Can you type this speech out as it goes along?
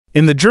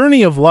In the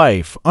journey of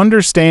life,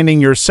 understanding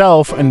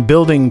yourself and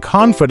building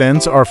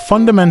confidence are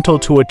fundamental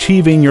to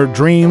achieving your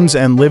dreams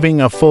and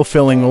living a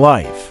fulfilling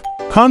life.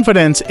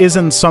 Confidence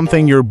isn't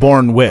something you're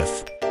born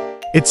with.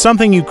 It's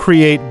something you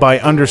create by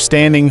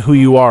understanding who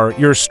you are,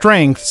 your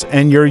strengths,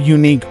 and your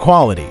unique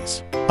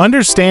qualities.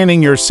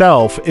 Understanding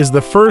yourself is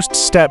the first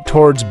step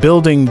towards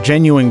building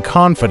genuine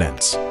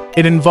confidence.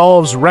 It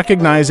involves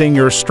recognizing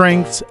your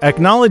strengths,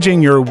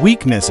 acknowledging your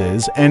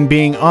weaknesses, and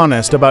being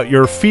honest about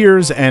your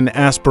fears and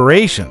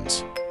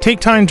aspirations. Take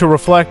time to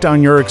reflect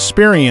on your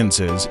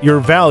experiences, your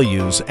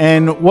values,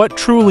 and what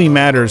truly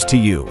matters to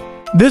you.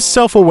 This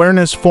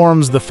self-awareness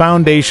forms the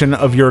foundation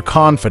of your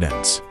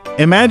confidence.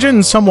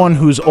 Imagine someone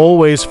who's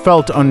always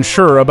felt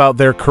unsure about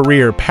their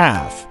career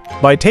path.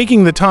 By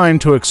taking the time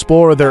to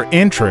explore their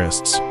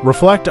interests,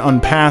 reflect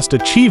on past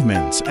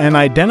achievements, and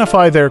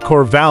identify their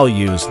core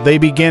values, they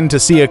begin to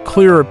see a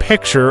clearer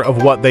picture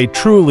of what they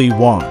truly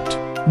want.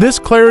 This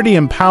clarity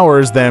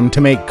empowers them to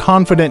make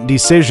confident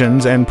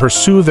decisions and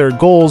pursue their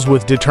goals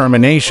with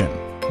determination.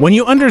 When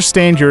you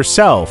understand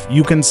yourself,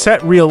 you can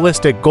set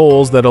realistic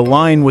goals that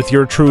align with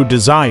your true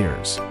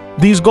desires.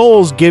 These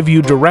goals give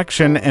you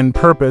direction and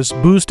purpose,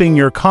 boosting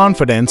your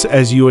confidence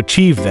as you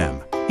achieve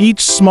them.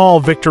 Each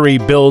small victory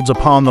builds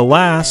upon the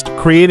last,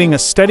 creating a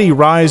steady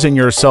rise in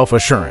your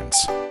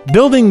self-assurance.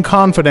 Building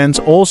confidence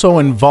also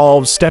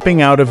involves stepping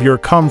out of your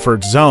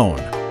comfort zone.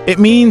 It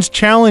means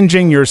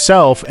challenging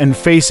yourself and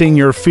facing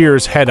your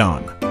fears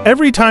head-on.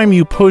 Every time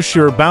you push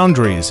your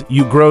boundaries,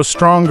 you grow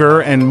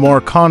stronger and more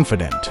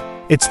confident.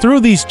 It's through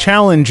these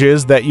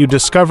challenges that you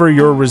discover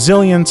your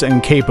resilience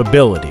and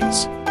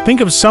capabilities. Think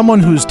of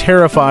someone who's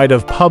terrified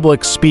of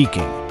public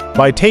speaking.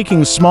 By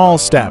taking small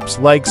steps,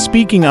 like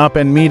speaking up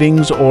in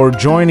meetings or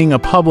joining a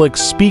public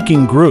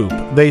speaking group,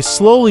 they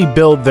slowly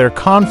build their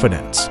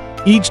confidence.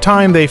 Each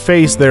time they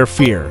face their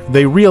fear,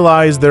 they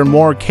realize they're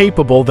more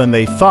capable than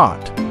they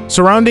thought.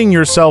 Surrounding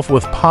yourself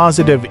with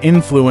positive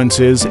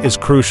influences is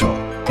crucial.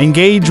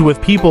 Engage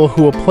with people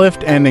who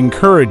uplift and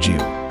encourage you.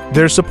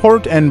 Their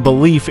support and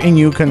belief in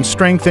you can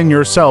strengthen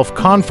your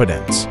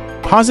self-confidence.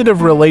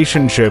 Positive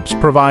relationships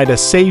provide a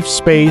safe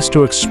space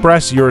to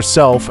express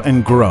yourself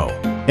and grow.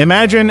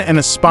 Imagine an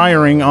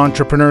aspiring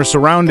entrepreneur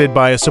surrounded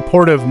by a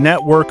supportive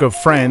network of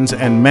friends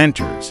and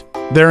mentors.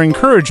 Their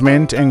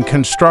encouragement and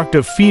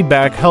constructive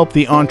feedback help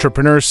the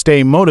entrepreneur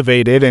stay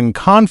motivated and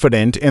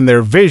confident in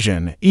their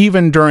vision,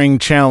 even during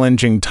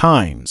challenging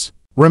times.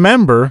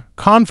 Remember,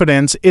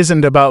 confidence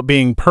isn't about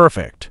being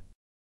perfect.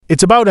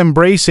 It's about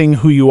embracing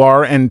who you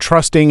are and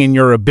trusting in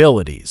your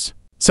abilities.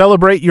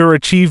 Celebrate your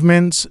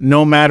achievements,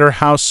 no matter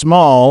how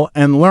small,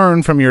 and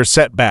learn from your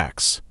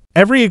setbacks.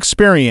 Every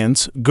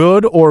experience,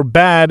 good or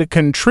bad,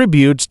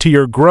 contributes to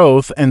your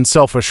growth and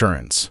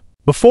self-assurance.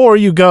 Before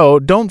you go,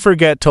 don't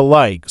forget to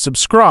like,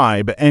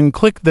 subscribe, and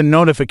click the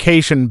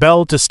notification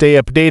bell to stay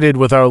updated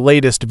with our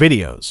latest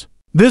videos.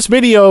 This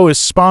video is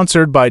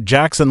sponsored by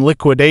Jackson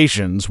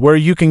Liquidations, where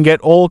you can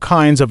get all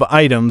kinds of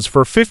items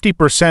for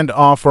 50%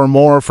 off or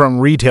more from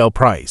retail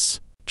price.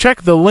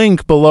 Check the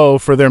link below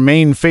for their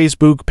main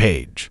Facebook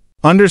page.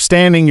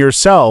 Understanding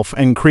yourself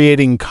and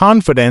creating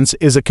confidence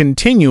is a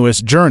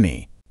continuous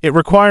journey. It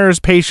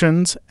requires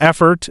patience,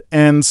 effort,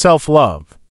 and self-love.